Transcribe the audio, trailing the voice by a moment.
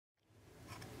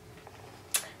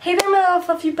Hey there, my little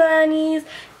fluffy bunnies.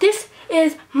 This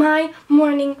is my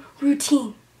morning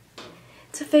routine.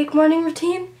 It's a fake morning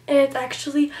routine, and it's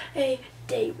actually a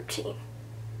day routine.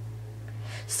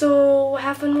 So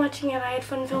have fun watching it. I had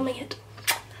fun filming it.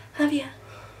 Love ya.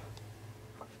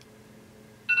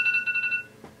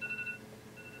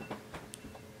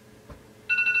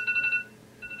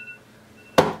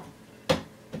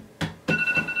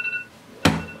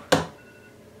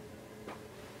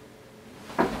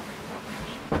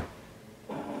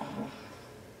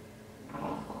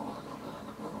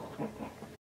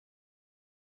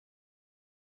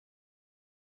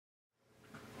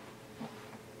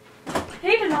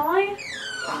 Hey, Denali.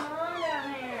 Come on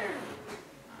down here.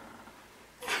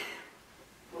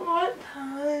 What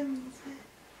time is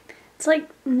it? It's like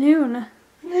noon.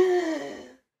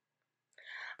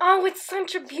 Oh, it's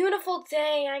such a beautiful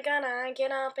day. I gotta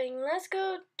get up and let's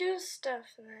go do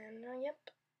stuff then. Oh, yep.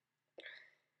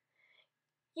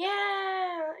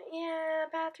 Yeah,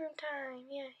 bathroom time.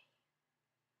 Yay.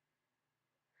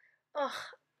 Ugh,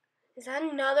 is that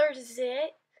another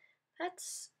zit?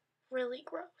 That's really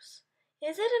gross.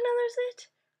 Is it another zit?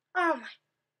 Oh my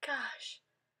gosh.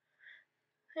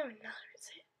 I have another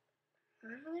zit.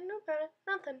 I'm gonna know about it.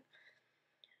 Nothing.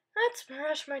 Let's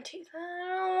brush my teeth. I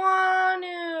don't want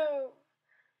to.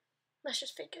 Let's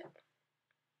just fake it.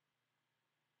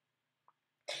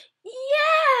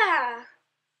 Yeah!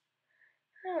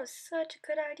 That was such a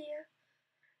good idea.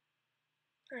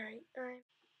 Alright,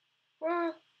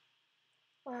 well,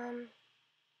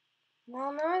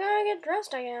 now I gotta get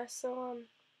dressed, I guess. So,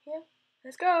 yeah,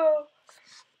 let's go.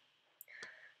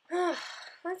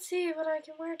 Let's see what I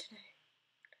can wear today.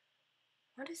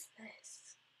 What is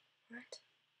this? What?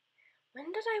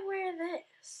 When did I wear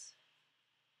this?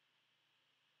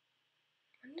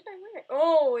 When did I wear it?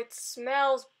 Oh, it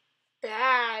smells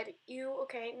bad. Ew,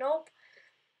 okay, nope.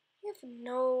 I have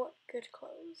no good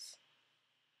clothes.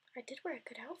 I did wear a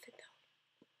good outfit,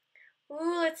 though.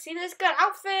 Ooh, let's see this good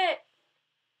outfit.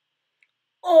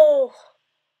 Oh,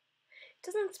 it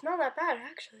doesn't smell that bad,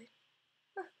 actually.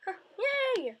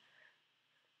 Yay!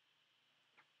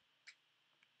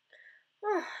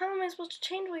 Oh, how am I supposed to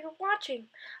change while you're watching?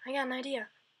 I got an idea.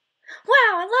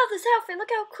 Wow, I love this outfit.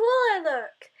 Look how cool I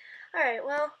look. Alright,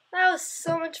 well, that was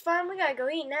so much fun. We gotta go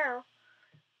eat now.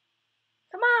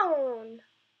 Come on.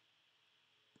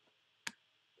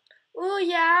 Ooh,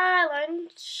 yeah,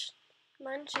 lunch.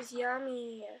 Lunch is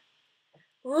yummy.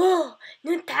 Ooh,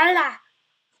 Nutella.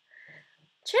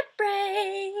 Chip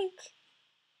break.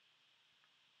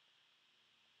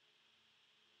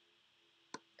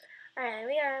 Alright,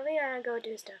 we gotta go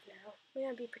do stuff now. We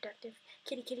gotta be productive.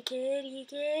 Kitty, kitty, kitty,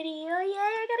 kitty. Oh yeah,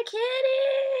 I got a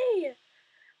kitty.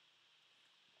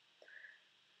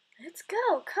 Let's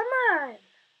go. Come on.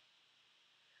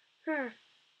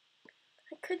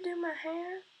 I could do my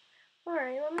hair.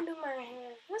 Alright, let me do my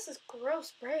hair. This is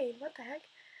gross braid. What the heck?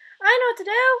 I know what to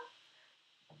do.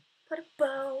 Put a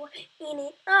bow in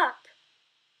it up.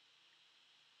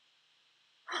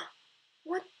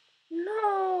 What?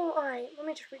 No. Alright, let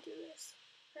me just redo this.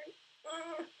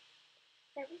 Alright.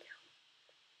 There we go.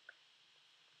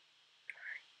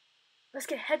 Alright. Let's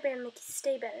get a headband and make it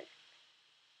stay better.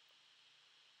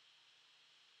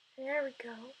 There we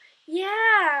go.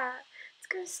 Yeah! It's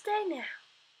gonna stay now.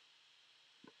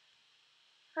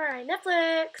 Alright,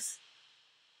 Netflix.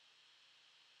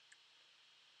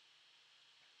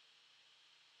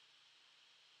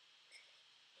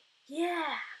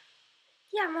 Yeah.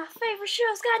 Yeah, my favorite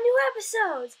show's got new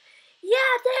episodes.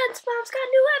 Yeah, Dance Moms got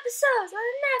new episodes on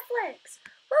Netflix.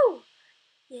 Woo!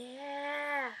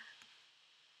 Yeah.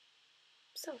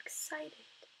 I'm so excited.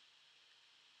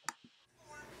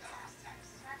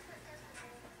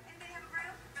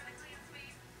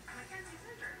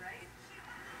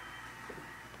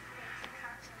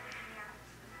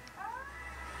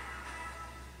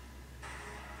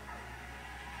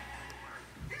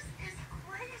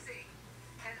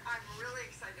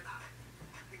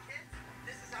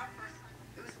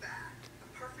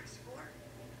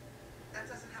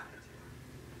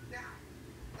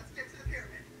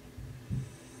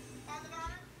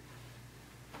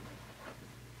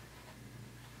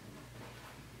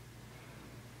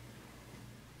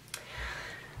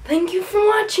 Thank you for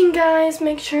watching, guys.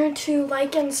 Make sure to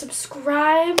like and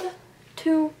subscribe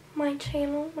to my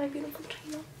channel, my beautiful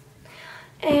channel.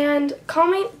 And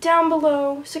comment down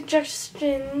below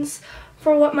suggestions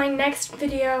for what my next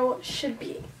video should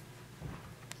be.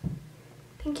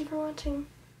 Thank you for watching.